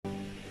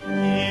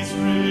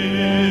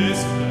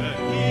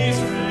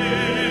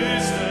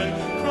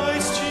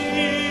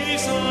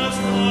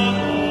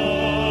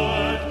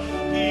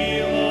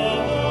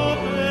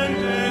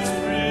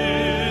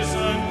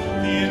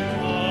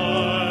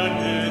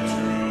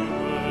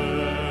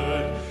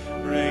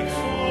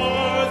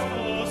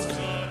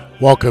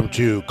Welcome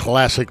to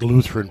Classic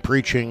Lutheran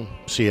Preaching,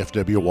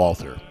 C.F.W.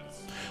 Walther.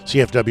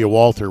 C.F.W.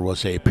 Walther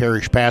was a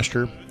parish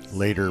pastor,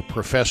 later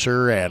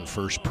professor, and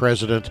first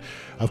president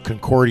of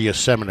Concordia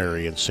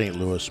Seminary in St.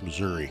 Louis,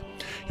 Missouri.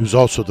 He was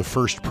also the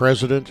first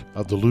president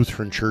of the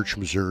Lutheran Church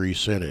Missouri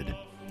Synod.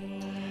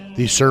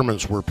 These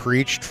sermons were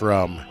preached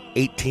from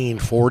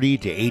 1840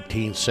 to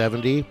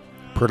 1870,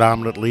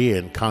 predominantly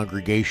in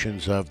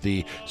congregations of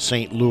the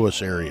St.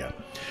 Louis area.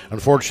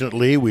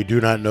 Unfortunately, we do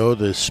not know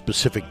the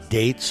specific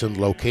dates and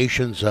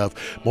locations of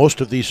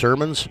most of these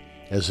sermons,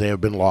 as they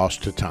have been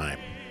lost to time.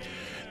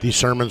 These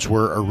sermons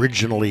were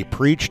originally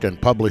preached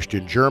and published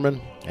in German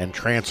and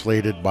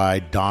translated by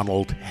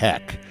Donald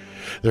Heck.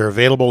 They're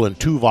available in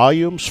 2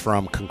 volumes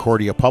from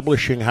Concordia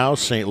Publishing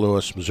House, St.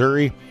 Louis,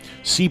 Missouri,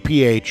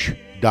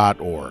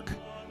 cph.org.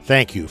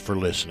 Thank you for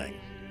listening.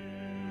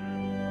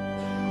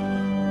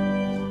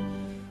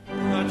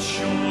 But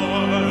short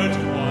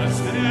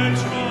was their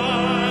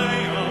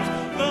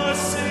triumph, the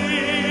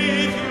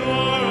Savior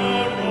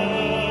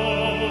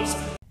arose.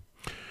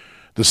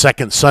 The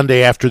second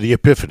Sunday after the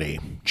Epiphany,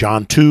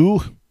 John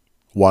 2,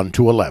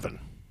 1-11.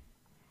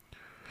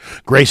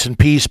 Grace and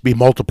peace be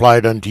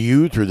multiplied unto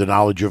you through the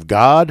knowledge of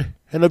God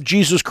and of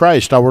Jesus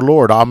Christ our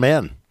Lord.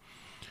 Amen.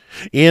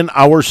 In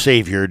our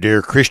Savior,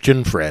 dear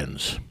Christian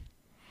friends,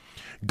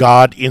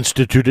 God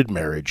instituted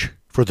marriage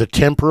for the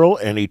temporal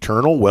and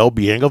eternal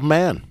well-being of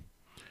man.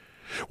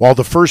 While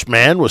the first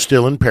man was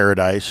still in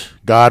paradise,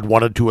 God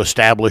wanted to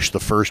establish the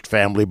first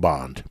family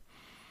bond.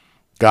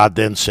 God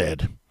then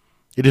said,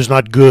 "It is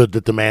not good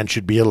that the man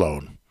should be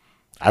alone.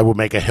 I will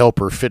make a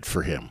helper fit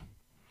for him."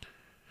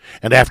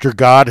 And after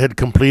God had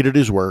completed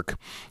his work,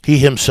 he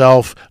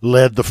himself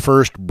led the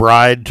first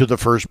bride to the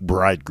first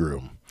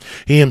bridegroom.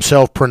 He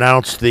himself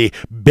pronounced the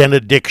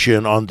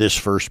benediction on this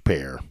first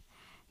pair.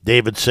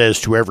 David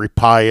says to every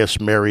pious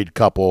married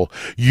couple,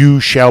 "You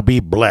shall be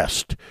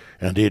blessed,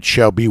 and it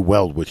shall be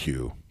well with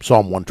you."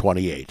 Psalm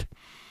 128.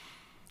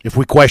 If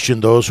we question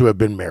those who have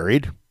been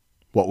married,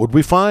 what would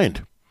we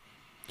find?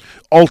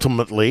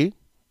 Ultimately,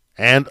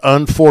 and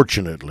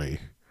unfortunately,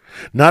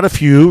 not a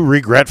few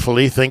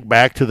regretfully think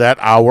back to that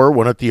hour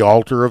when at the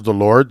altar of the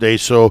Lord they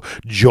so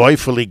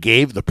joyfully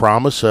gave the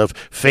promise of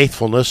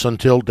faithfulness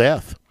until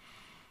death.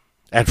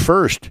 At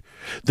first,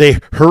 they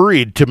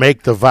hurried to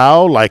make the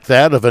vow like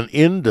that of an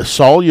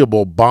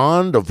indissoluble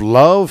bond of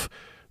love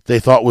they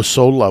thought was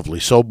so lovely,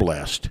 so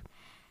blessed.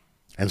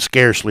 And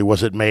scarcely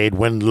was it made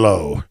when,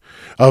 lo,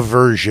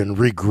 aversion,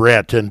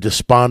 regret, and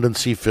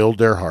despondency filled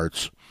their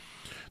hearts.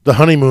 The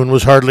honeymoon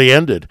was hardly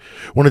ended,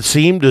 when it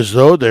seemed as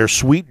though their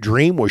sweet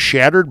dream was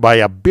shattered by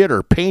a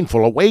bitter,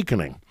 painful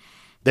awakening.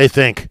 They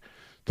think,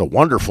 "The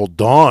wonderful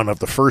dawn of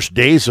the first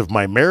days of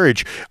my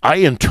marriage I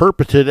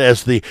interpreted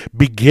as the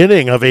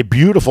beginning of a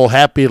beautiful,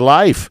 happy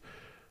life.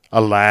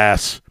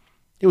 Alas,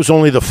 it was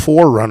only the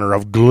forerunner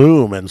of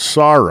gloom and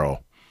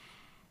sorrow."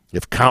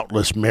 If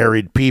countless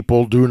married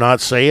people do not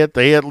say it,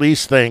 they at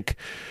least think,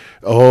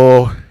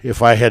 "Oh,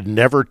 if I had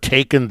never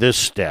taken this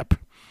step.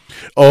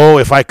 Oh,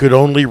 if I could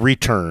only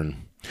return.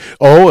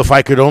 Oh, if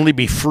I could only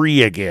be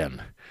free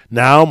again.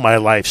 Now my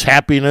life's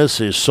happiness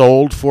is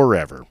sold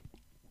forever."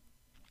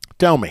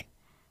 Tell me,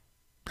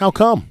 how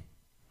come?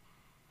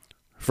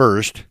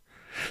 First,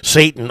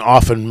 Satan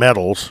often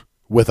meddles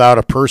without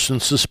a person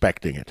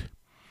suspecting it.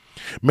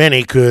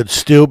 Many could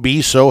still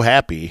be so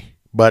happy,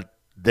 but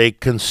they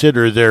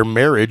consider their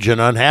marriage an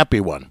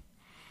unhappy one.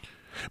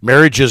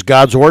 Marriage is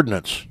God's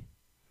ordinance.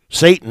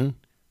 Satan,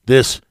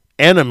 this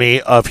enemy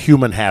of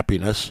human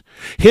happiness,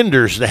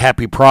 hinders the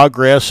happy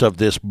progress of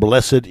this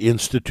blessed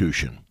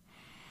institution.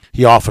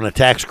 He often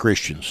attacks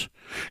Christians,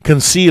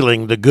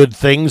 concealing the good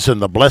things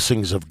and the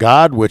blessings of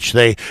God which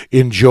they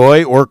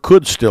enjoy or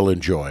could still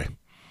enjoy.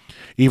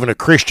 Even a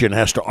Christian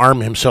has to arm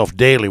himself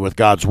daily with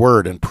God's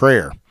word and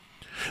prayer,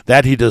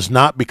 that he does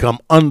not become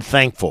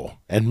unthankful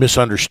and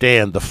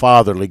misunderstand the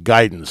fatherly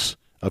guidance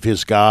of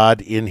his God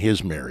in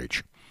his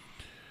marriage.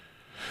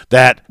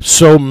 That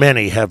so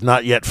many have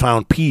not yet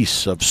found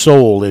peace of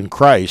soul in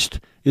Christ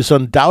is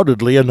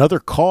undoubtedly another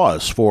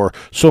cause for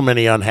so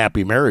many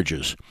unhappy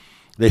marriages.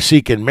 They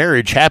seek in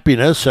marriage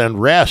happiness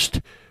and rest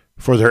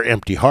for their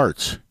empty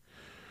hearts.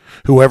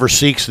 Whoever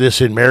seeks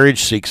this in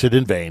marriage seeks it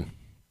in vain.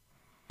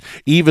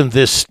 Even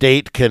this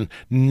state can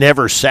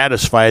never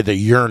satisfy the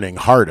yearning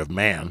heart of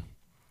man.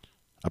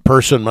 A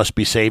person must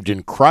be saved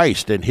in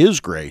Christ and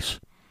his grace.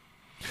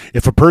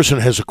 If a person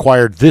has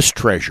acquired this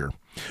treasure,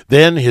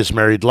 then his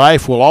married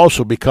life will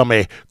also become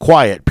a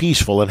quiet,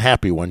 peaceful, and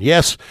happy one.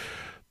 Yes,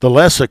 the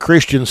less a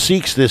Christian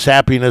seeks this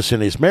happiness in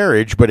his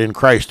marriage, but in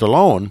Christ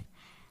alone,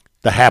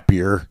 the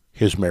happier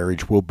his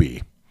marriage will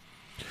be.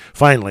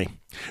 Finally,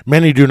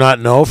 many do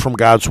not know from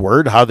God's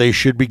word how they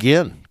should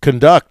begin,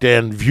 conduct,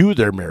 and view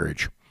their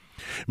marriage.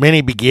 Many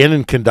begin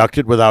and conduct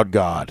it without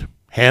God.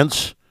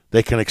 Hence,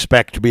 they can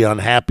expect to be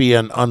unhappy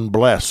and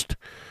unblessed.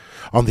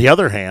 On the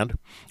other hand,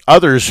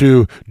 others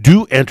who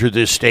do enter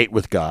this state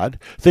with God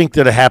think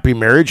that a happy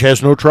marriage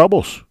has no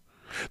troubles.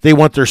 They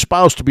want their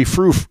spouse to be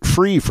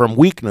free from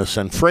weakness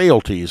and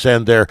frailties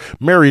and their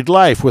married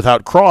life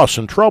without cross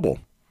and trouble.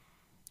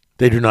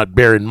 They do not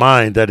bear in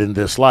mind that in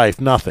this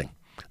life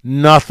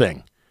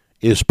nothing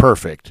is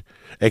perfect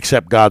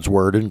except God's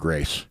word and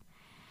grace.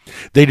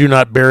 They do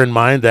not bear in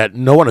mind that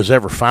no one has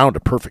ever found a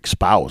perfect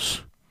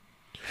spouse.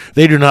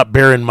 They do not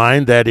bear in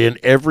mind that in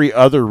every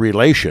other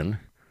relation,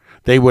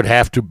 they would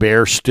have to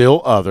bear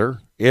still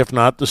other, if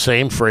not the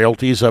same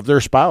frailties of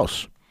their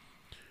spouse.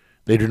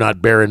 They do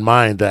not bear in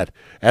mind that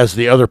as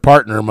the other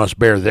partner must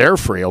bear their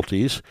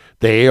frailties,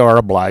 they are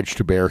obliged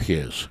to bear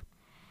his.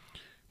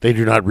 They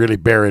do not really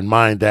bear in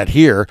mind that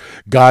here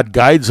God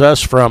guides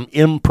us from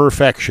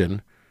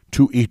imperfection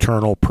to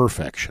eternal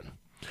perfection,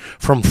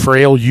 from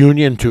frail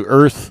union to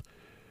earth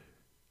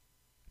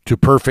to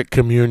perfect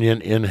communion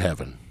in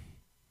heaven,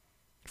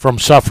 from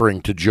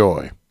suffering to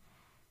joy,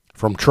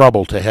 from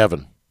trouble to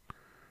heaven,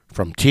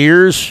 from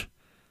tears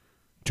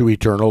to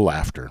eternal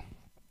laughter.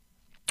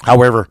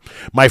 However,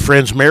 my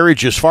friends,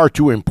 marriage is far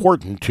too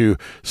important to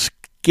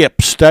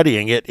skip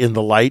studying it in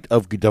the light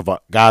of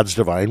God's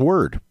divine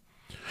word.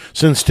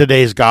 Since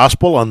today's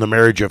gospel on the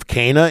marriage of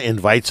Cana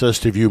invites us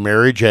to view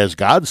marriage as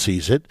God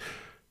sees it,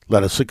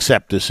 let us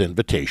accept this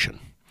invitation.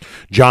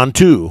 John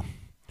 2,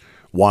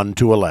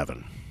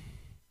 1-11.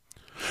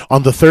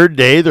 On the third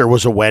day there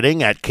was a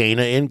wedding at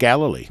Cana in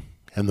Galilee,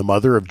 and the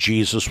mother of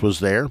Jesus was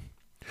there.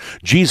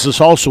 Jesus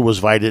also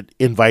was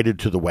invited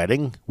to the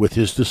wedding with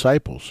his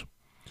disciples.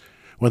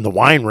 When the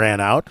wine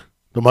ran out,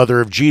 the mother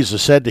of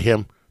Jesus said to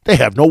him, "They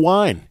have no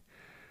wine."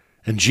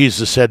 And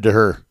Jesus said to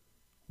her,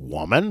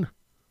 "Woman,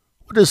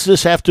 what does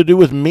this have to do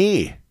with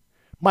me?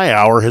 My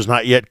hour has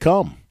not yet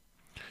come."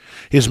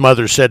 His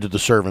mother said to the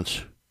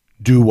servants,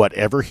 "Do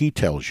whatever he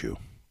tells you."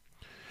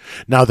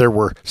 Now there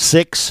were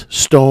 6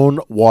 stone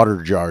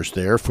water jars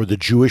there for the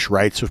Jewish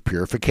rites of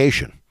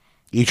purification,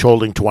 each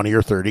holding 20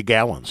 or 30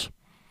 gallons.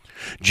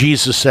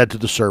 Jesus said to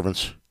the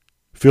servants,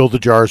 "Fill the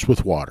jars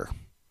with water."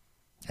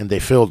 And they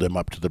filled them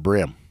up to the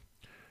brim.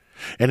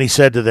 And he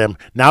said to them,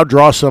 "Now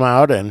draw some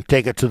out and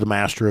take it to the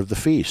master of the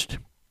feast."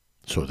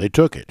 So they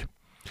took it.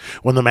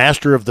 When the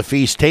master of the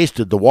feast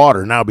tasted the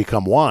water now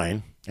become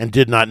wine, and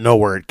did not know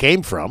where it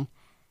came from,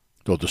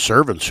 though the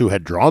servants who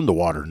had drawn the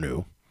water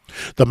knew,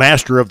 the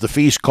master of the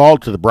feast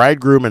called to the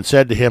bridegroom and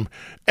said to him,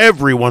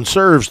 "Everyone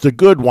serves the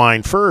good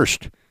wine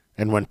first,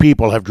 and when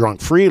people have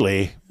drunk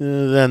freely,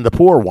 then the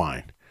poor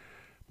wine.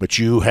 But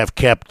you have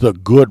kept the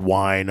good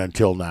wine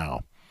until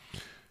now."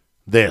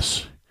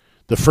 This,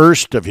 the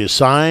first of his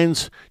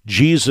signs,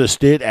 Jesus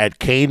did at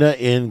Cana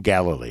in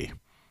Galilee,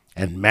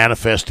 and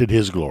manifested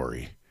his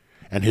glory,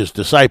 and his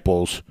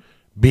disciples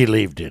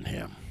believed in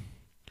him.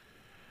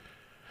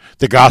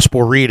 The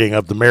gospel reading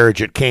of the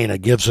marriage at Cana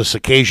gives us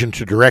occasion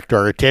to direct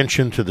our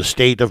attention to the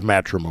state of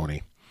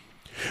matrimony.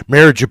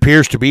 Marriage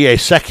appears to be a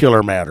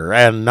secular matter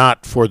and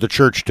not for the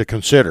church to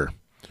consider.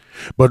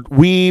 But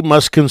we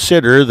must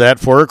consider that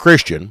for a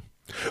Christian,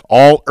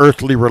 all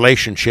earthly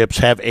relationships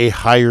have a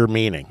higher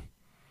meaning,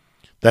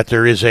 that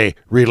there is a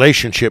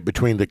relationship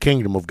between the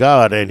kingdom of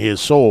God and his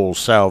soul's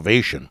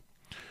salvation.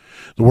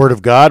 The Word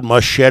of God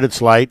must shed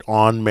its light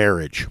on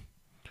marriage.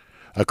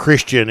 A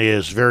Christian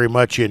is very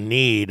much in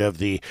need of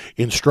the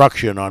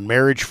instruction on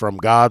marriage from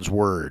God's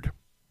Word.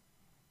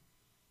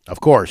 Of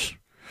course,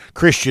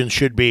 Christians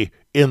should be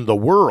in the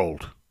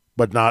world,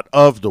 but not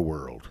of the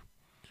world.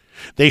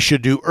 They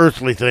should do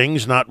earthly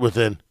things, not with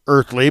an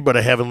earthly but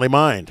a heavenly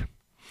mind.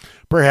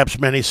 Perhaps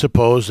many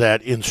suppose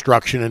that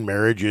instruction in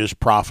marriage is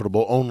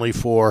profitable only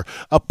for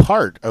a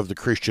part of the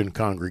Christian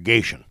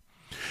congregation.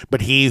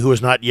 But he who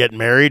is not yet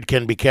married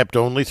can be kept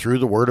only through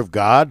the Word of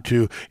God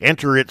to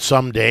enter it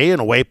some day in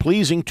a way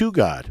pleasing to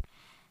God.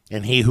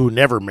 And he who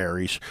never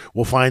marries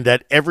will find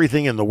that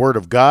everything in the Word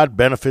of God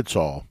benefits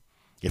all,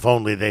 if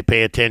only they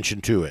pay attention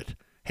to it.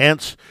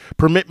 Hence,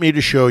 permit me to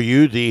show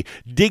you the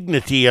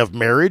dignity of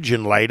marriage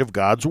in light of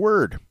God's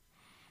Word.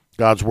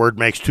 God's Word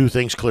makes 2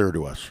 things clear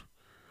to us: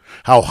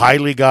 how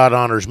highly God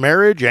honors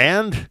marriage,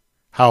 and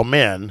how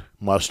men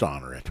must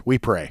honor it. We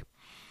pray.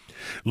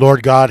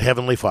 Lord God,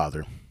 Heavenly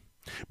Father,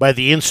 by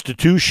the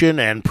institution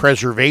and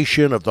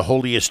preservation of the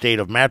holy estate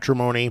of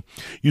matrimony,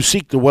 you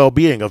seek the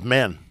well-being of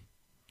men.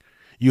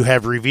 You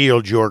have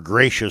revealed your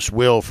gracious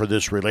will for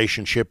this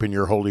relationship in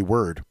your holy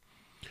word.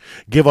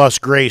 Give us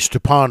grace to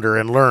ponder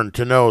and learn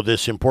to know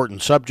this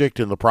important subject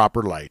in the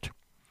proper light.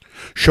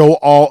 Show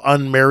all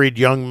unmarried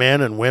young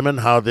men and women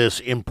how this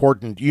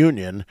important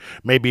union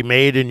may be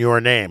made in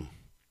your name.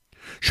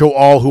 Show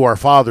all who are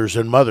fathers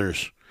and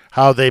mothers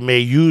how they may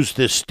use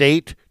this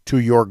state to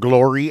your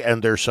glory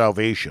and their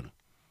salvation.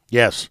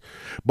 Yes,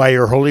 by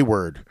your holy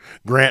word,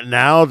 grant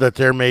now that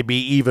there may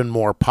be even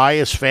more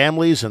pious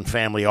families and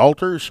family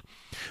altars,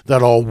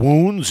 that all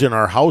wounds in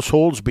our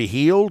households be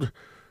healed,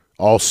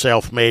 all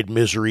self-made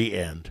misery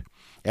end,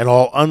 and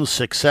all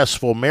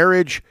unsuccessful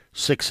marriage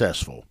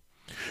successful.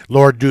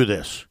 Lord, do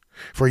this,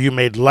 for you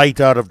made light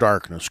out of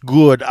darkness,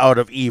 good out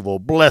of evil,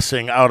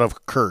 blessing out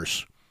of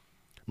curse.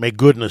 May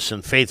goodness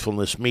and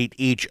faithfulness meet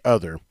each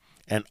other,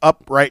 and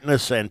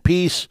uprightness and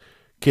peace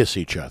kiss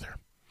each other.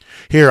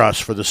 Hear us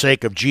for the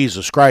sake of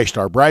Jesus Christ,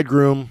 our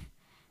bridegroom.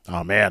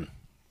 Amen.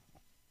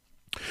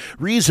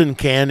 Reason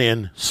can,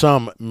 in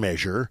some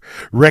measure,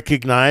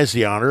 recognize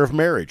the honor of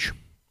marriage.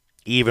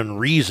 Even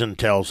reason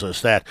tells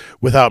us that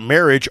without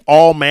marriage,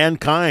 all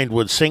mankind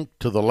would sink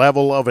to the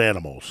level of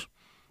animals.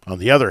 On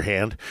the other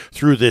hand,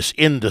 through this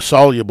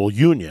indissoluble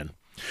union,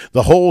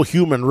 the whole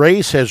human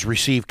race has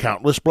received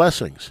countless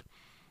blessings.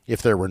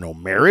 If there were no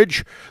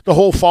marriage, the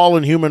whole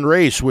fallen human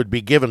race would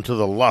be given to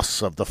the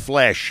lusts of the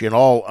flesh in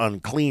all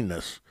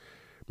uncleanness.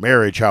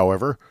 Marriage,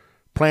 however,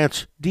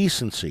 plants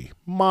decency,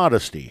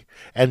 modesty,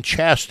 and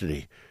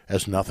chastity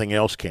as nothing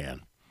else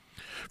can.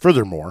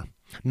 Furthermore,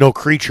 no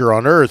creature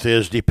on earth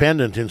is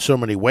dependent in so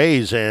many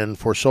ways and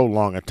for so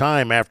long a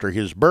time after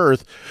his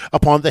birth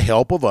upon the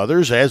help of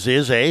others as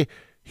is a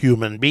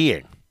human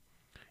being.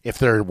 If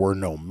there were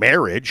no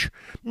marriage,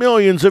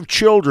 millions of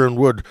children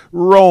would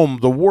roam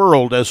the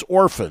world as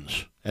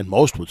orphans, and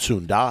most would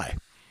soon die.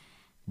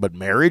 But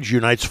marriage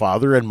unites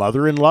father and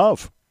mother in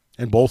love,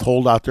 and both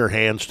hold out their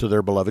hands to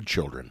their beloved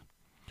children.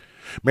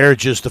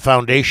 Marriage is the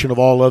foundation of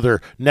all other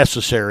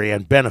necessary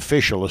and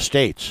beneficial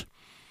estates.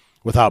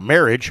 Without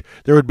marriage,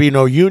 there would be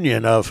no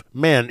union of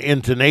men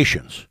into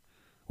nations.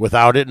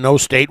 Without it, no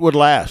state would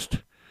last.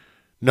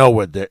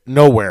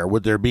 Nowhere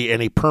would there be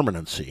any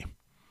permanency.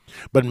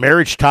 But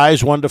marriage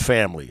ties one to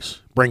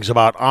families, brings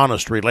about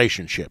honest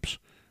relationships,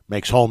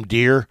 makes home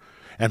dear,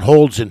 and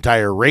holds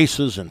entire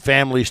races and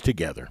families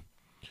together.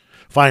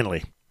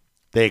 Finally,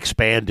 they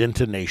expand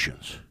into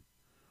nations.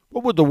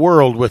 What would the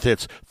world with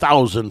its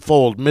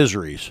thousand-fold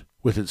miseries,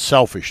 with its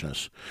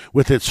selfishness,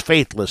 with its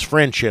faithless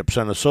friendships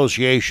and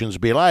associations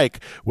be like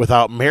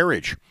without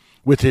marriage,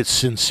 with its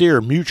sincere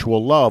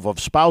mutual love of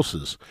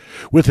spouses,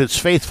 with its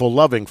faithful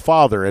loving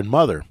father and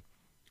mother,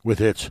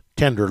 with its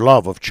tender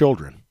love of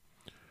children?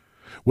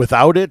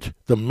 Without it,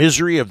 the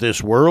misery of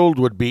this world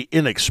would be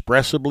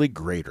inexpressibly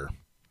greater.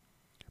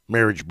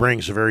 Marriage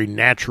brings a very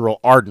natural,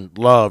 ardent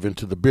love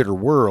into the bitter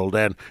world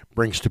and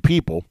brings to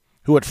people,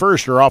 who at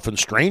first are often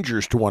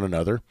strangers to one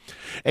another,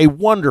 a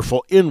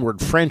wonderful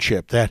inward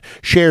friendship that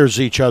shares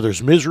each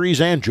other's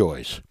miseries and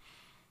joys.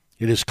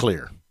 It is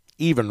clear,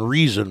 even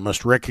reason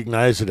must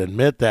recognize and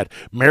admit that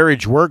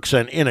marriage works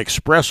an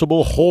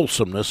inexpressible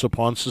wholesomeness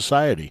upon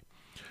society.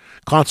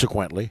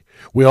 Consequently,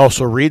 we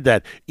also read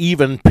that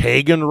even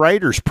pagan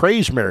writers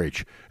praise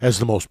marriage as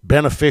the most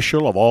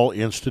beneficial of all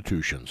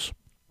institutions.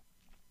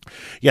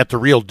 Yet the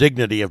real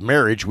dignity of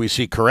marriage we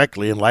see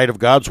correctly in light of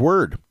God's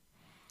Word.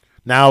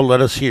 Now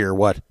let us hear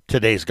what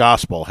today's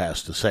gospel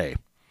has to say.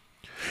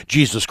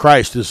 Jesus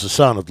Christ is the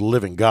Son of the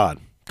living God,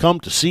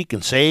 come to seek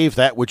and save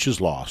that which is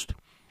lost.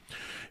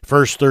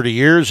 First 30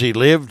 years he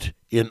lived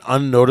in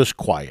unnoticed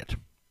quiet.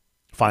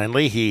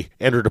 Finally, he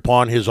entered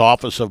upon his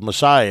office of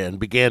Messiah and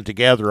began to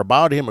gather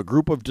about him a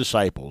group of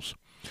disciples.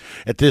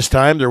 At this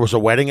time, there was a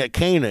wedding at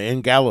Cana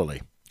in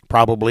Galilee,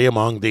 probably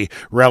among the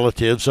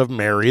relatives of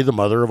Mary, the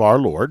mother of our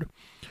Lord.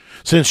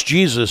 Since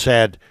Jesus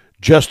had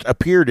just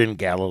appeared in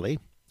Galilee,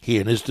 he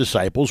and his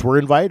disciples were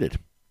invited.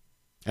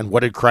 And what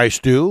did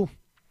Christ do?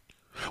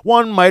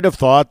 One might have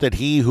thought that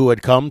he who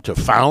had come to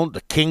found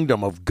the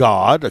kingdom of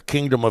God, a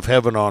kingdom of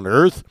heaven on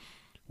earth,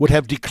 would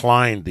have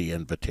declined the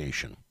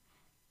invitation.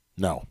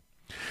 No.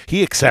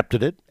 He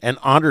accepted it and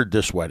honored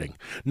this wedding,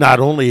 not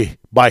only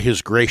by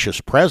his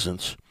gracious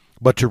presence,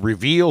 but to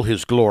reveal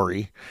his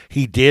glory,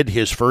 he did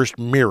his first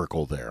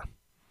miracle there.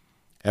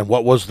 And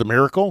what was the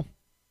miracle?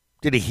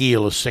 Did he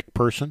heal a sick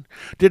person?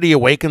 Did he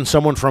awaken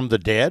someone from the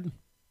dead?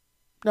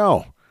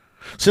 No.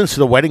 Since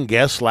the wedding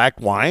guests lacked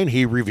wine,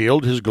 he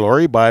revealed his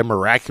glory by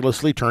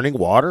miraculously turning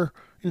water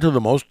into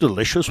the most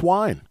delicious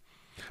wine.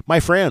 My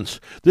friends,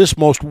 this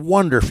most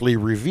wonderfully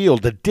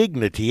revealed the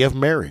dignity of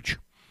marriage.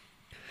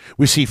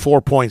 We see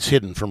 4 points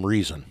hidden from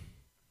reason.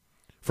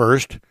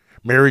 First,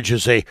 marriage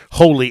is a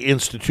holy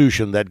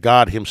institution that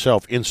God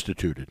himself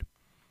instituted.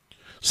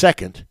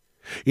 Second,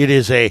 it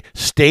is a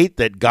state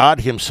that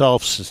God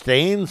himself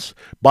sustains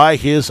by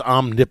his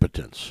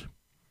omnipotence.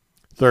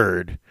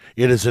 Third,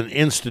 it is an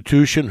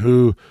institution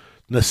whose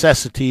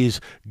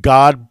necessities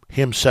God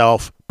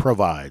himself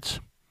provides.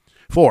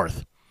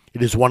 Fourth,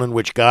 it is one in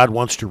which God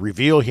wants to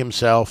reveal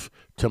himself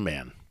to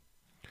men.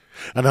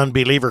 An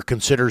unbeliever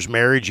considers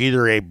marriage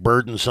either a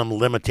burdensome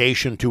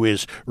limitation to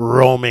his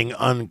roaming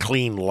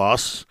unclean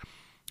lusts,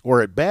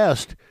 or at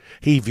best,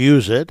 he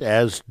views it,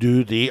 as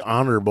do the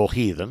honorable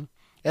heathen,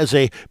 as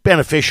a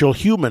beneficial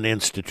human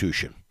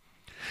institution.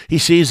 He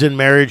sees in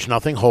marriage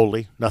nothing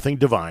holy, nothing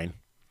divine.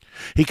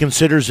 He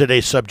considers it a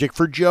subject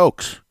for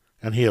jokes,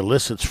 and he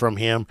elicits from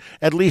him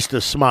at least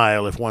a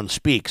smile if one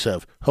speaks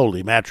of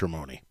holy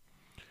matrimony.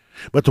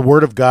 But the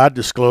Word of God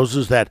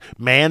discloses that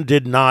man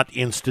did not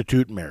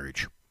institute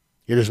marriage.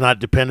 It is not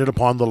dependent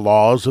upon the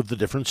laws of the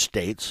different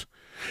states.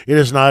 It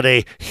is not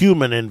a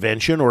human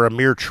invention or a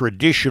mere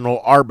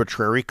traditional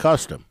arbitrary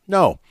custom.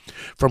 No,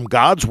 from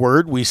God's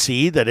Word we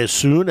see that as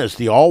soon as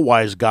the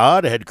all-wise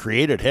God had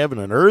created heaven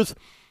and earth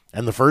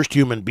and the first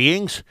human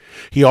beings,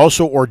 he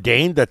also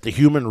ordained that the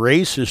human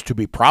race is to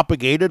be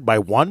propagated by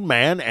one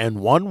man and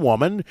one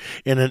woman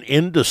in an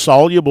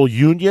indissoluble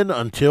union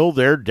until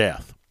their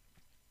death.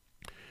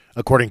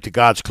 According to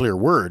God's clear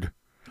Word,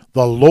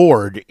 The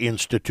Lord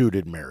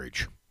instituted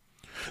marriage.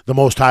 The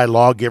Most High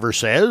Lawgiver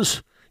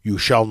says, "You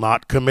shall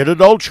not commit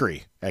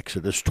adultery,"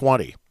 Exodus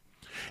 20.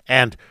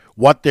 And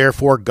what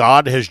therefore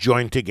God has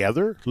joined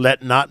together,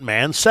 let not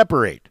man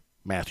separate,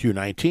 Matthew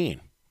 19.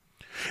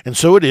 And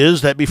so it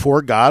is that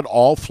before God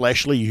all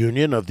fleshly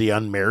union of the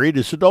unmarried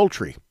is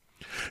adultery.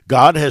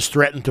 God has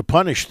threatened to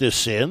punish this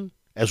sin,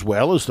 as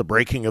well as the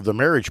breaking of the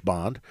marriage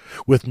bond,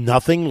 with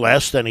nothing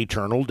less than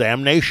eternal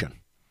damnation.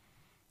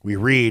 We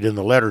read in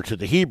the letter to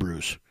the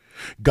Hebrews,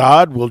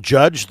 God will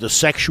judge the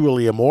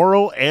sexually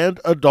immoral and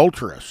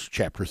adulterous,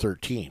 chapter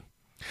 13.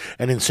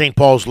 And in St.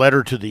 Paul's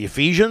letter to the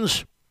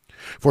Ephesians,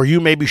 for you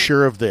may be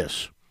sure of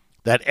this,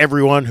 that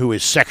everyone who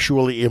is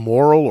sexually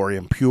immoral or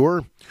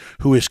impure,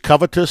 who is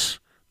covetous,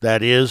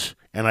 that is,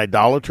 an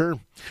idolater,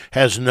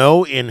 has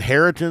no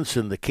inheritance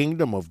in the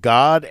kingdom of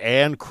God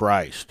and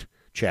Christ,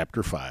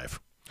 chapter 5.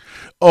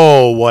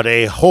 Oh, what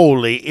a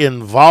holy,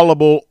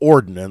 inviolable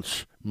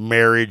ordinance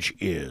marriage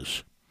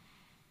is.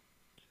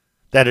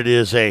 That it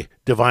is a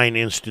divine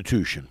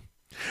institution.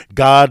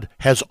 God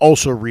has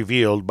also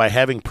revealed by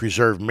having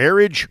preserved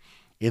marriage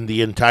in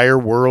the entire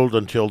world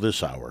until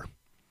this hour.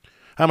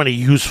 How many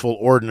useful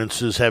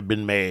ordinances have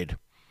been made?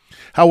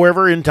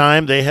 However, in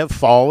time they have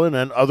fallen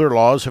and other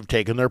laws have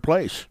taken their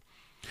place.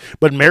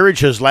 But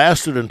marriage has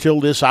lasted until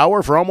this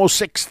hour for almost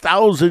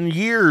 6,000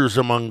 years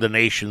among the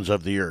nations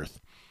of the earth.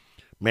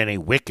 Many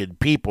wicked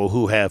people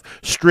who have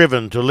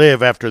striven to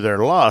live after their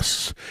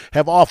lusts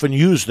have often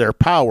used their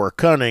power,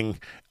 cunning,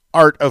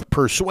 art of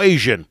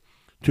persuasion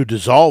to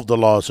dissolve the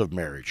laws of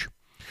marriage.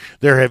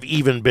 There have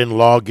even been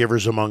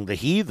lawgivers among the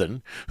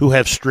heathen who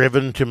have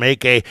striven to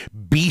make a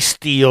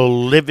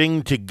bestial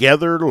living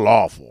together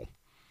lawful.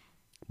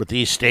 But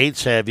these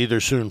states have either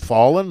soon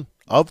fallen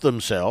of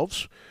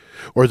themselves,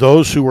 or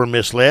those who were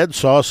misled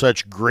saw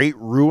such great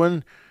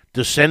ruin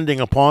descending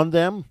upon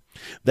them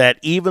that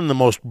even the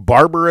most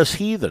barbarous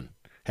heathen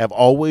have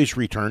always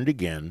returned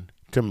again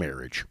to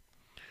marriage.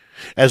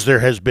 As there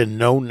has been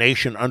no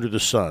nation under the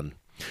sun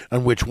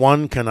on which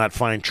one cannot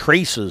find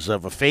traces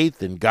of a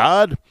faith in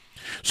God,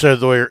 so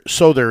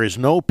there is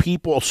no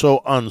people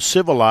so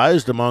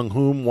uncivilized among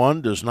whom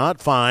one does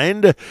not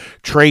find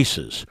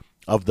traces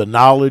of the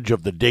knowledge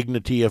of the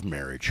dignity of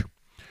marriage,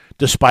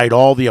 despite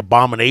all the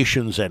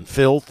abominations and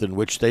filth in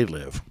which they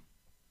live.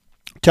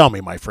 Tell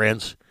me, my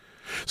friends,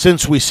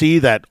 since we see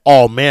that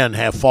all men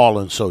have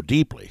fallen so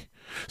deeply,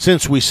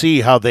 since we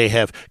see how they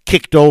have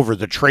kicked over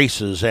the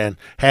traces and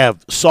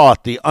have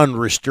sought the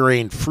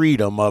unrestrained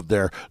freedom of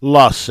their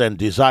lusts and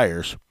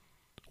desires,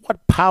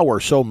 what power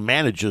so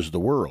manages the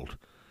world,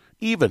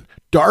 even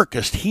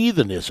darkest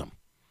heathenism,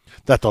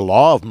 that the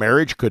law of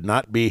marriage could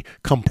not be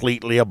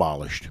completely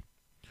abolished?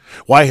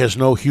 Why has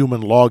no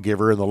human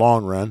lawgiver in the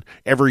long run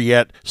ever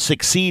yet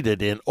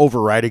succeeded in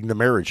overriding the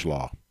marriage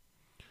law?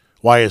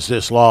 Why has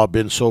this law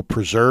been so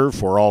preserved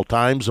for all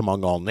times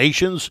among all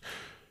nations,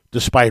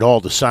 despite all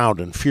the sound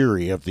and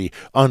fury of the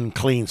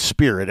unclean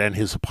spirit and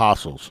his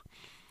apostles?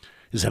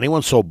 Is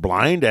anyone so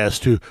blind as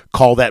to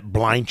call that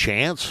blind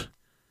chance?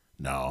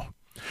 No.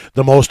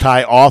 The Most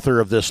High Author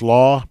of this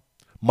law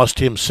must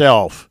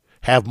himself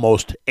have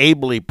most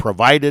ably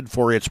provided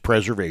for its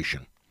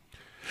preservation.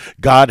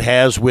 God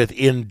has, with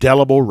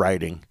indelible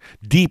writing,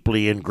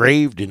 deeply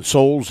engraved in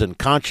souls and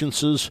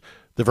consciences,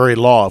 the very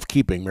law of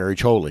keeping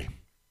marriage holy.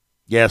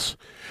 Yes,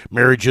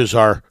 marriages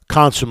are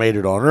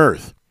consummated on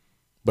earth,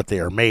 but they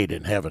are made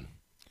in heaven.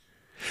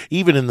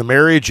 Even in the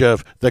marriage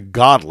of the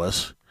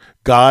godless,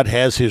 God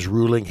has his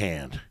ruling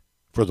hand.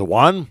 For the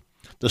one,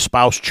 the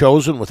spouse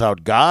chosen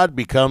without God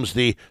becomes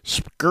the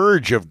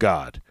scourge of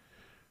God.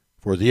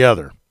 For the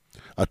other,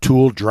 a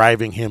tool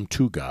driving him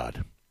to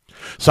God.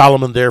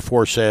 Solomon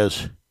therefore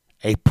says,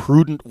 "A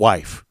prudent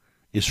wife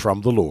is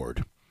from the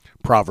Lord."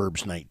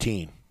 Proverbs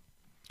 19.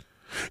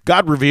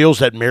 God reveals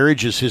that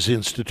marriage is his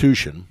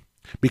institution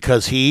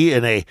because he,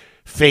 in a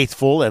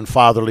faithful and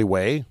fatherly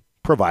way,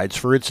 provides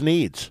for its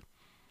needs.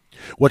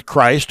 What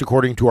Christ,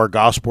 according to our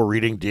gospel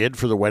reading, did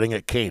for the wedding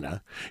at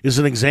Cana is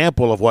an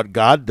example of what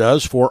God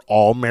does for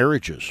all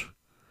marriages.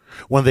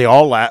 When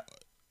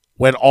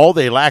all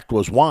they lacked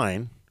was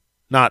wine,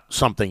 not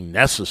something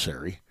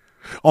necessary,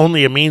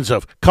 only a means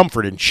of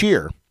comfort and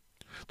cheer,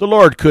 the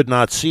Lord could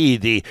not see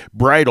the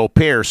bridal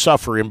pair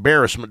suffer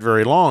embarrassment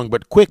very long,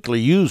 but quickly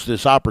used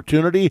this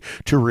opportunity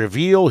to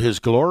reveal his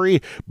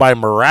glory by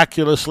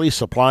miraculously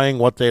supplying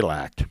what they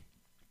lacked.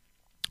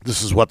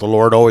 This is what the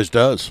Lord always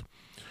does.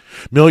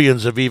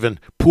 Millions of even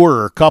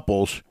poorer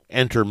couples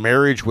enter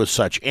marriage with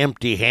such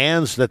empty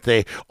hands that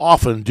they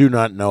often do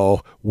not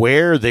know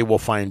where they will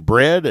find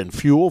bread and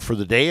fuel for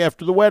the day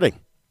after the wedding.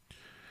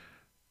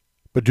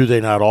 But do they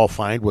not all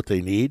find what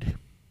they need?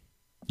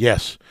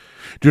 Yes.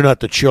 Do not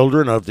the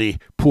children of the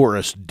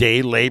poorest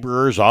day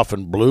laborers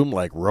often bloom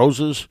like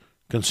roses,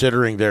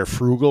 considering their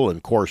frugal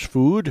and coarse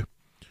food?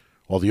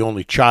 While the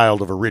only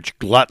child of a rich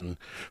glutton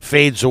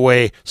fades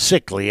away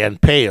sickly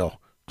and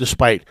pale,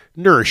 despite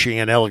nourishing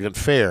and elegant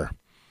fare.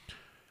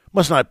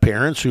 Must not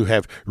parents who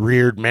have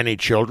reared many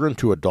children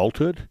to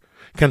adulthood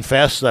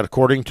confess that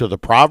according to the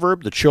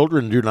proverb, the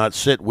children do not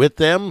sit with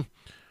them,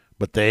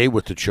 but they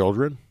with the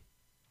children?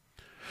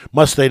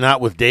 Must they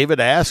not with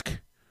David ask?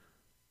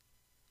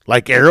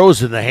 Like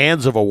arrows in the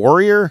hands of a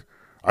warrior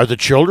are the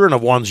children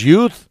of one's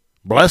youth.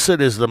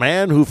 Blessed is the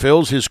man who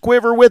fills his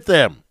quiver with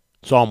them.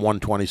 Psalm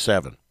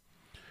 127.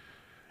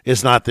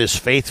 Is not this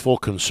faithful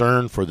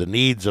concern for the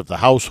needs of the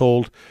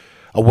household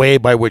a way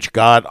by which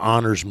God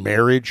honors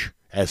marriage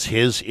as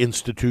his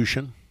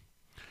institution?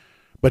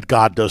 But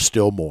God does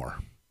still more.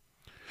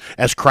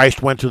 As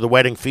Christ went to the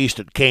wedding feast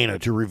at Cana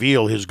to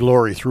reveal his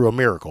glory through a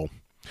miracle,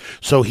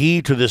 so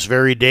he to this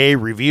very day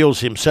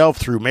reveals himself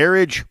through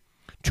marriage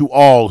to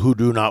all who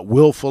do not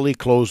willfully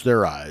close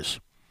their eyes.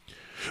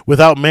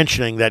 Without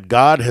mentioning that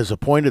God has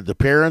appointed the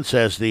parents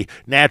as the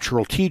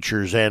natural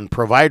teachers and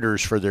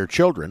providers for their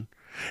children,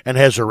 and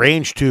has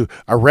arranged to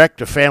erect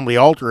a family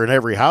altar in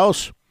every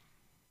house,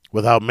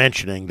 without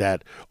mentioning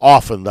that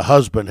often the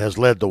husband has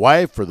led the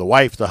wife, or the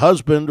wife the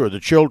husband, or the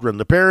children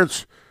the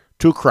parents,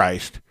 to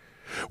Christ,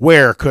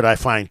 where could I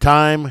find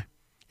time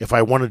if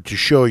I wanted to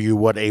show you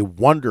what a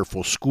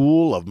wonderful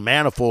school of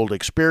manifold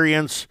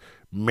experience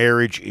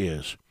marriage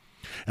is?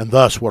 And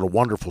thus what a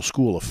wonderful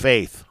school of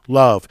faith,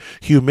 love,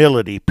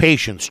 humility,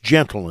 patience,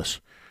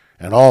 gentleness,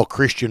 and all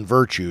Christian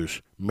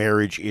virtues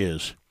marriage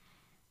is,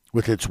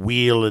 with its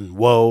weal and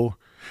woe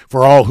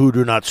for all who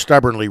do not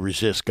stubbornly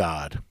resist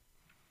God.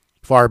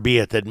 Far be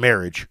it that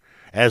marriage,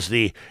 as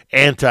the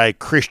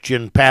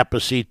anti-Christian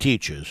papacy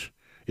teaches,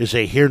 is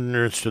a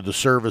hindrance to the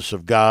service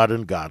of God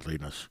and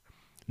godliness.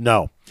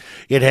 No,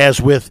 it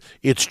has with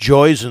its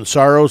joys and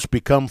sorrows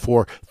become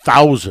for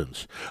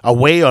thousands a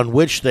way on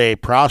which they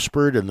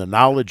prospered in the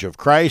knowledge of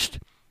Christ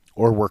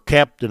or were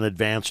kept and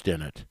advanced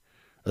in it,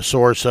 a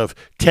source of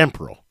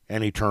temporal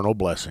and eternal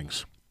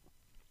blessings.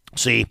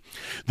 See,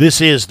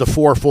 this is the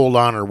fourfold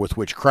honor with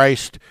which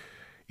Christ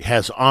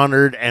has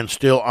honored and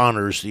still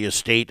honors the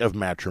estate of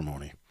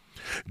matrimony.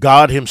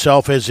 God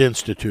himself has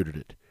instituted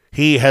it.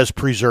 He has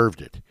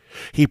preserved it.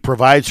 He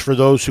provides for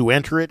those who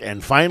enter it,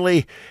 and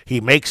finally,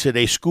 he makes it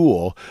a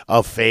school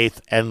of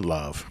faith and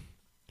love.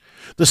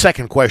 The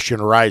second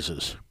question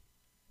arises: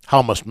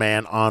 how must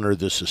man honor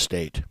this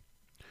estate?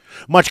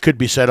 Much could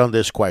be said on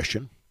this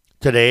question.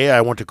 Today, I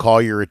want to call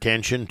your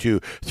attention to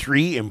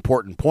three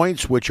important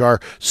points which are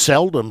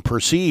seldom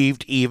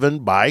perceived even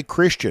by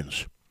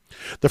Christians.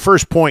 The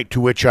first point to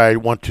which I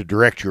want to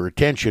direct your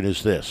attention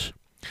is this.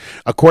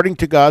 According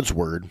to God's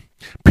Word,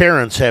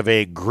 parents have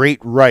a great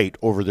right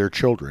over their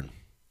children.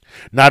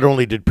 Not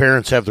only did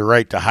parents have the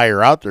right to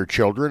hire out their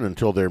children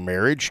until their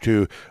marriage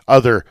to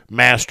other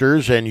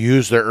masters and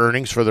use their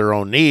earnings for their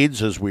own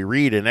needs, as we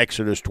read in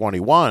Exodus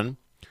 21,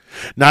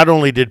 not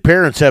only did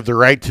parents have the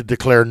right to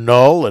declare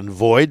null and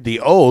void the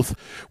oath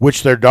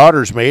which their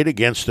daughters made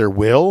against their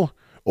will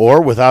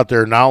or without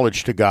their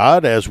knowledge to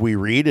God, as we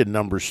read in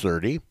Numbers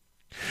 30,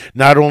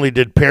 not only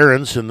did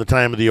parents in the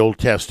time of the Old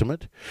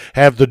Testament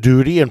have the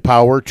duty and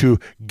power to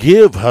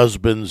give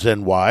husbands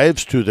and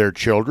wives to their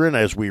children,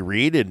 as we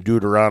read in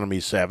Deuteronomy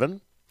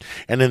 7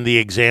 and in the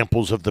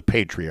examples of the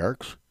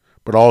patriarchs,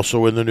 but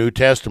also in the New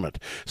Testament.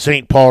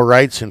 St. Paul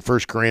writes in 1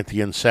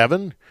 Corinthians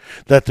 7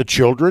 that the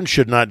children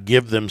should not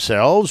give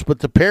themselves, but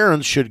the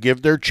parents should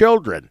give their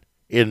children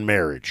in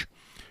marriage.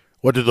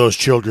 What do those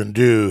children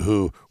do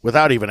who,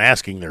 without even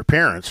asking their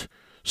parents,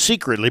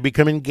 secretly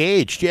become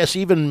engaged, yes,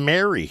 even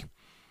marry?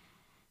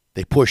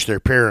 They push their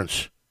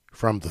parents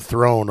from the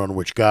throne on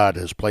which God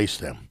has placed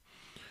them.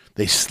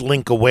 They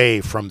slink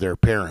away from their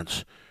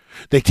parents.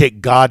 They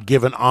take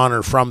God-given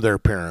honor from their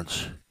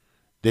parents.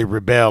 They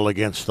rebel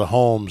against the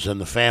homes and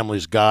the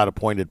family's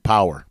God-appointed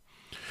power.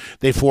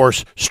 They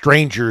force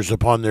strangers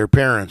upon their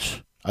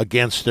parents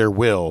against their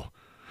will,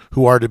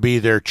 who are to be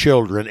their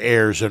children,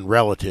 heirs, and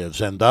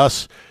relatives, and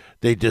thus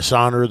they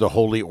dishonor the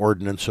holy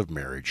ordinance of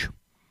marriage.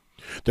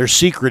 Their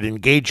secret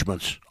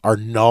engagements are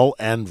null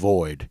and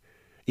void,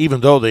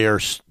 even though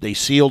they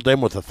sealed them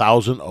with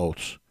 1,000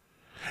 oaths.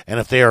 And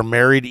if they are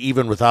married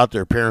even without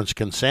their parents'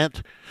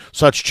 consent,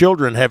 such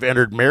children have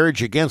entered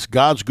marriage against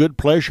God's good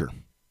pleasure.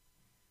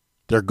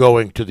 Their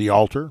going to the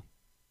altar,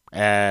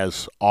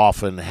 as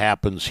often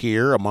happens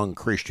here among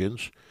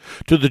Christians,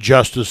 to the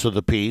justice of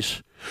the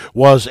peace,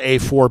 was a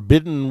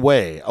forbidden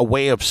way, a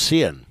way of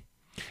sin,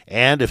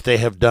 and if they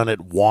have done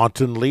it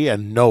wantonly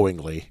and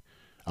knowingly,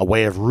 a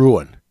way of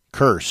ruin,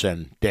 curse,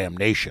 and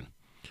damnation.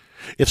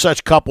 If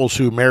such couples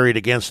who married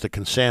against the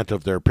consent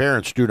of their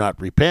parents do not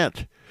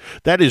repent,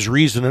 that is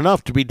reason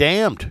enough to be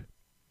damned.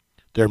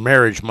 Their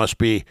marriage must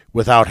be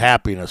without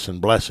happiness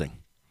and blessing.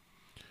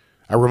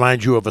 I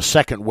remind you of a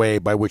second way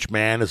by which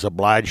man is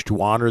obliged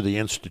to honor the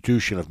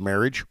institution of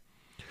marriage.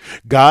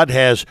 God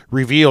has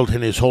revealed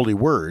in his holy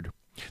word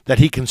that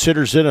he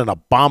considers it an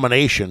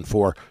abomination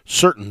for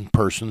certain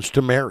persons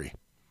to marry.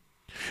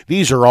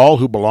 These are all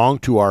who belong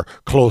to our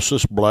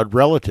closest blood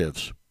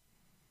relatives.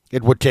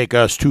 It would take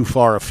us too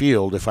far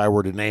afield if I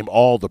were to name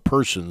all the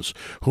persons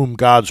whom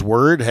God's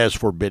word has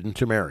forbidden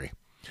to marry.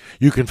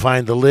 You can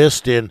find the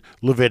list in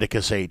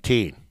Leviticus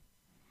 18.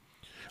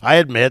 I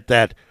admit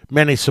that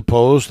many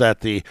suppose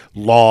that the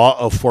law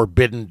of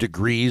forbidden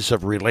degrees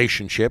of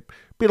relationship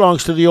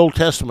belongs to the Old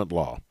Testament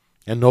law,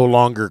 and no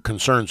longer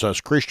concerns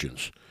us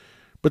Christians.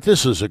 But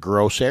this is a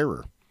gross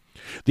error.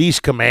 These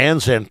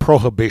commands and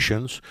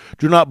prohibitions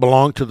do not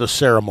belong to the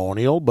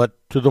ceremonial, but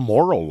to the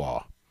moral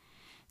law.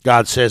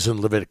 God says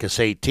in Leviticus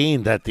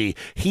 18 that the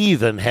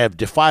heathen have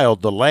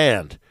defiled the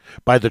land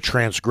by the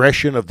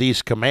transgression of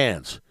these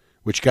commands,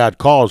 which God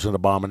calls an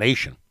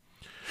abomination.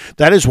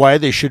 That is why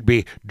they should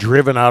be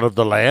driven out of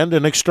the land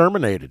and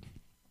exterminated.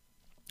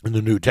 In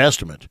the New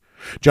Testament,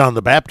 John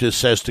the Baptist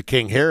says to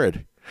King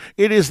Herod,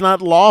 "It is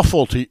not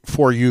lawful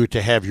for you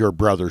to have your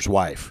brother's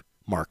wife."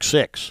 Mark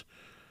 6.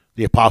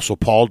 The Apostle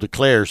Paul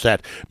declares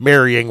that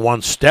marrying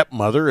one's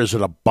stepmother is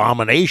an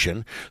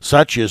abomination,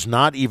 such is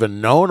not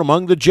even known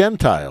among the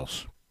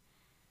Gentiles.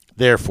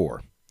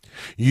 Therefore,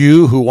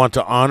 you who want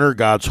to honor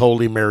God's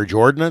holy marriage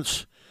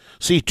ordinance,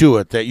 see to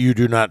it that you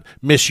do not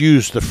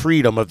misuse the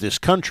freedom of this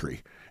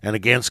country, and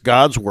against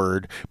God's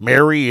word,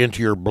 marry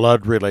into your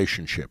blood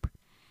relationship.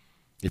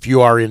 If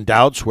you are in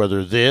doubts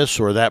whether this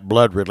or that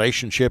blood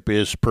relationship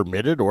is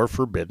permitted or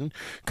forbidden,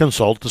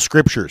 consult the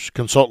Scriptures,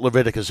 consult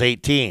Leviticus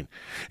 18,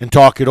 and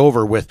talk it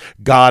over with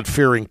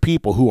God-fearing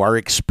people who are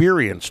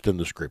experienced in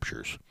the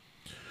Scriptures.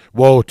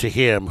 Woe to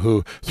him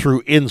who,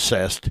 through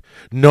incest,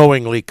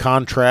 knowingly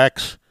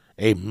contracts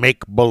a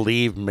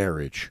make-believe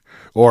marriage,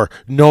 or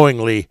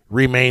knowingly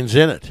remains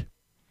in it.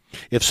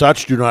 If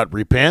such do not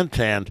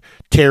repent and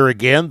tear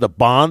again the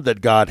bond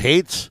that God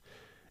hates,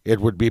 it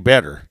would be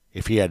better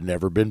if he had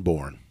never been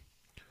born.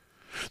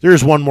 There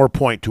is one more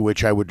point to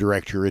which I would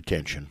direct your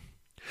attention.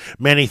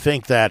 Many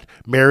think that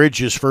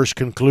marriage is first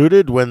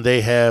concluded when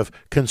they have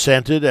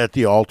consented at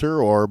the altar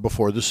or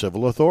before the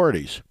civil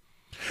authorities.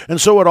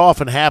 And so it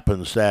often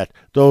happens that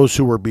those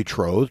who were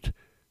betrothed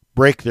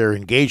break their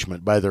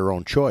engagement by their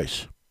own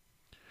choice.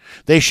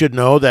 They should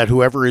know that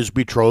whoever is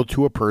betrothed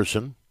to a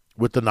person,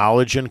 with the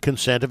knowledge and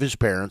consent of his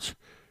parents,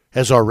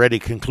 has already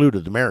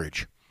concluded the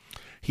marriage.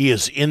 He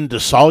is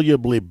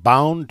indissolubly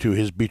bound to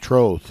his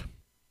betrothed.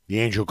 The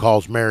angel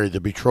calls Mary,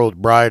 the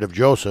betrothed bride of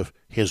Joseph,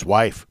 his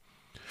wife,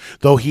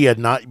 though he had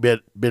not yet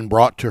been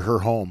brought to her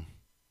home,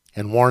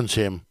 and warns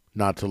him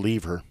not to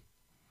leave her.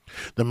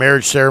 The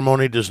marriage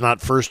ceremony does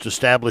not first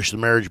establish the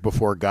marriage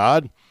before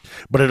God,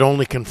 but it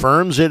only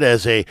confirms it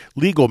as a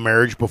legal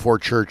marriage before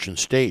church and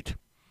state.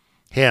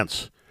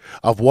 Hence,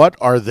 of what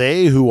are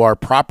they who are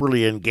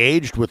properly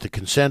engaged with the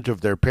consent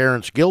of their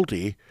parents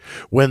guilty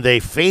when they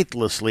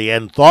faithlessly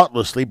and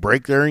thoughtlessly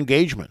break their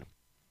engagement?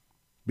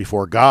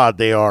 Before God,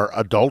 they are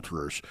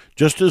adulterers,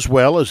 just as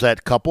well as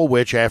that couple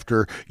which,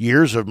 after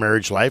years of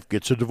marriage life,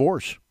 gets a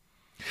divorce.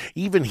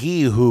 Even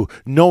he who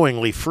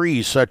knowingly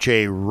frees such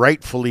a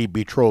rightfully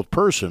betrothed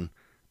person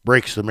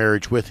breaks the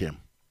marriage with him.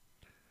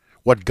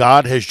 What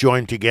God has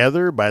joined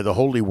together by the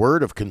holy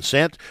word of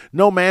consent,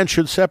 no man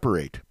should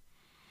separate.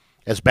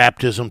 As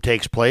baptism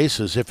takes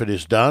place as if it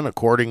is done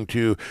according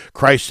to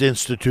Christ's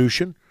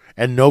institution,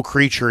 and no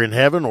creature in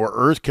heaven or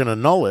earth can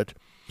annul it,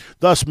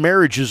 thus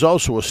marriage is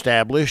also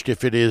established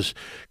if it is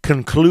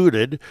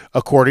concluded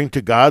according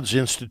to God's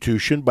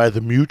institution by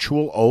the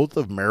mutual oath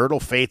of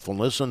marital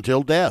faithfulness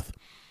until death.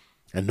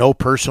 And no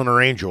person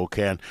or angel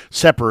can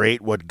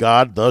separate what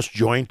God thus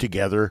joined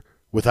together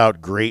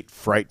without great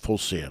frightful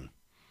sin.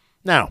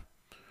 Now,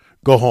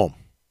 go home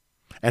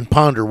and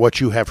ponder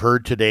what you have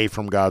heard today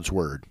from God's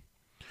word.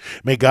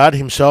 May God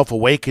himself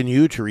awaken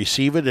you to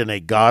receive it in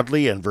a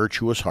godly and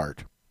virtuous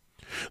heart.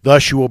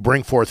 Thus you will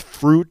bring forth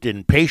fruit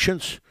in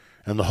patience,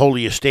 and the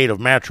holy estate of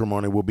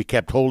matrimony will be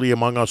kept holy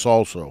among us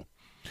also.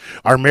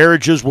 Our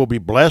marriages will be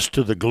blessed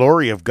to the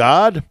glory of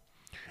God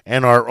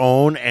and our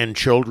own and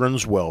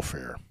children's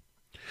welfare.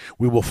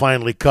 We will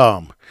finally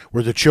come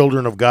where the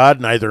children of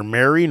God neither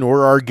marry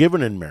nor are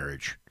given in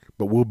marriage,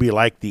 but will be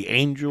like the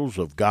angels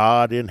of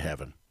God in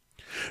heaven.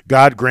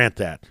 God grant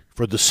that,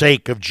 for the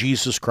sake of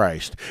Jesus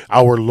Christ,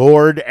 our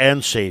Lord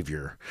and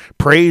Savior,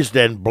 praised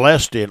and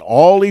blessed in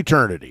all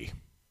eternity.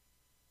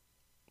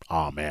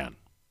 Amen.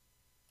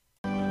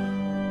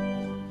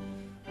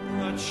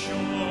 But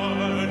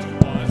short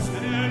was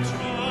their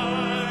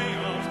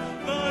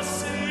triumph, the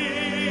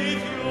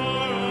Savior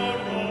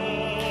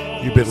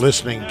arose. You've been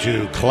listening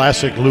to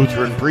Classic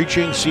Lutheran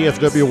Preaching,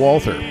 CFW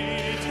Walther.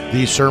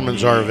 These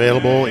sermons are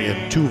available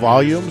in 2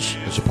 volumes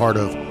as a part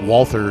of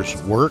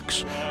Walther's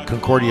Works,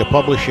 Concordia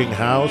Publishing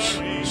House,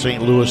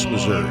 St. Louis,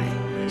 Missouri,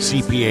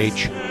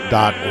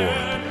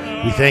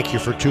 cph.org. We thank you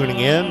for tuning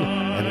in,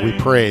 and we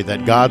pray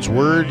that God's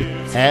Word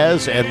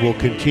has and will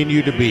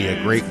continue to be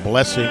a great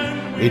blessing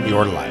in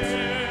your life.